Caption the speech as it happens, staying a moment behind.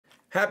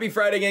Happy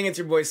Friday, gang. It's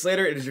your boy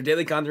Slater. It is your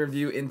daily content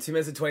review in 2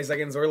 minutes and 20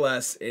 seconds or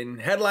less. In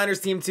Headliners,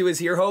 Team 2 is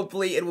here.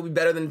 Hopefully, it will be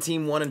better than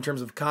Team 1 in terms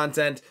of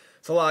content.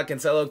 Salah,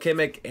 Cancelo,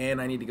 Kimmich,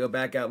 and I need to go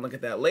back out and look at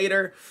that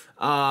later.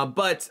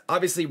 But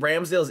obviously,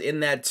 Ramsdale's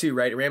in that too,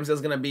 right? Ramsdale's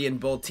going to be in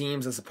both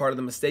teams as a part of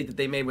the mistake that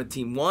they made with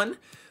Team 1.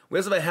 We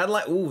also have a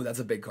headline. Ooh, that's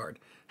a big card.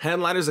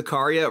 Headliner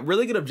Zakaria.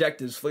 Really good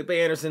objectives. Felipe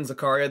Anderson,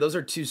 Zakaria. Those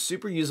are two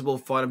super usable,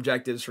 fun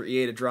objectives for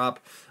EA to drop.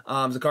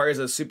 Zakaria is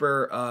a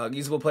super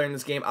usable player in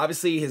this game.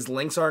 Obviously, his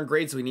links aren't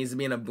great, so he needs to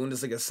be in a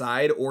Bundesliga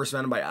side or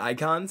surrounded by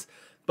icons.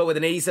 But with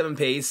an 87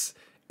 pace,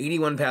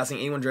 81 passing,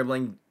 81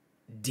 dribbling,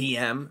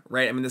 DM,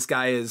 right? I mean, this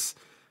guy is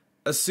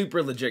a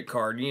super legit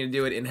card. You need to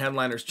do it in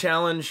Headliners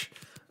Challenge.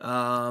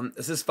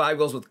 This is 5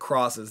 goals with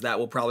crosses. That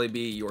will probably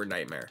be your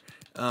nightmare.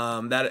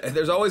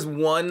 There's always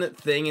one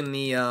thing in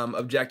the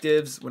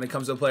objectives when it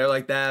comes to a player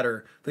like that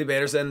or Felipe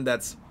Anderson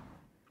that's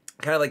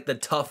kind of like the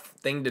tough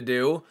thing to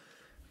do,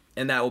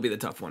 and that will be the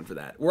tough one for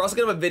that. We're also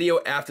going to have a video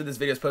after this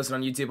video is posted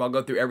on YouTube. I'll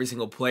go through every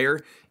single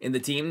player in the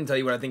team and tell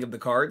you what I think of the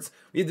cards.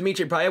 We have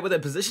Dimitri Payet with a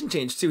position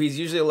change too. He's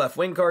usually a left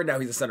wing card. Now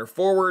he's a center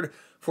forward.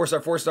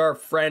 4-star,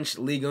 French,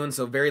 Ligue 1,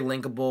 so very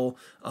linkable.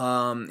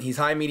 He's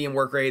high, medium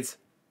work rates.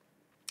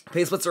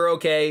 Pace splits are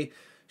okay.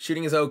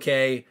 Shooting is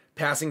okay.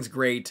 Passing's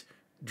great.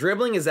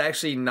 Dribbling is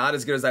actually not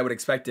as good as I would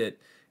expect it.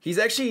 He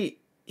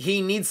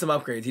needs some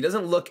upgrades. He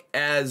doesn't look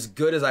as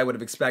good as I would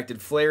have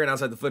expected. Flair and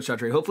outside the foot shot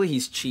trade. Hopefully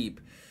he's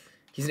cheap.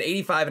 He's an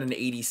 85 and an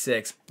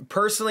 86.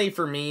 Personally,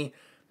 for me,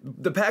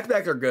 the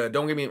packbacks are good.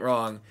 Don't get me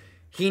wrong.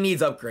 He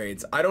needs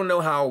upgrades. I don't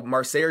know how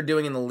Marseille are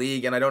doing in the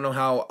league, and I don't know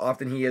how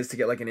often he is to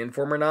get like an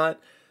inform or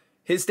not.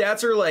 His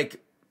stats are like,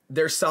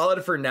 they're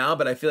solid for now,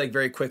 but I feel like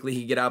very quickly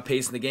he get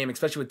outpaced in the game,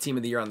 especially with Team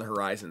of the Year on the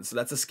horizon. So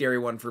that's a scary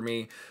one for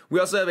me. We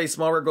also have a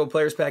small red gold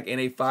players pack and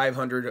a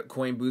 500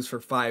 coin boost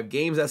for 5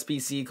 games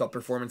SBC called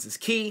Performance is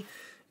Key.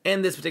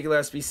 And this particular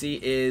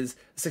SBC is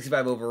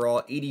 65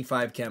 overall,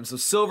 85 chem. So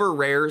silver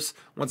rares,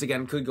 once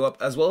again, could go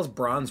up, as well as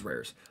bronze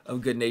rares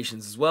of good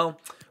nations as well.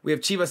 We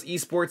have Chivas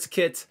Esports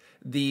kit,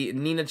 the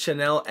Nina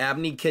Chanel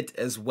Abney kit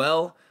as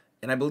well.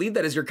 And I believe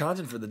that is your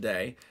content for the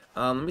day.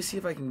 Let me see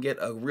if I can get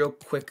a real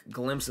quick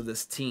glimpse of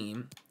this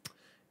team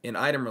in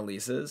item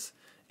releases.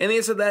 And the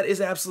answer to that is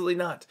absolutely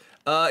not.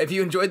 If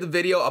you enjoyed the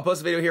video, I'll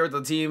post a video here with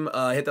the team.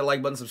 Hit that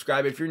like button,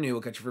 subscribe if you're new.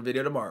 We'll catch you for a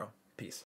video tomorrow. Peace.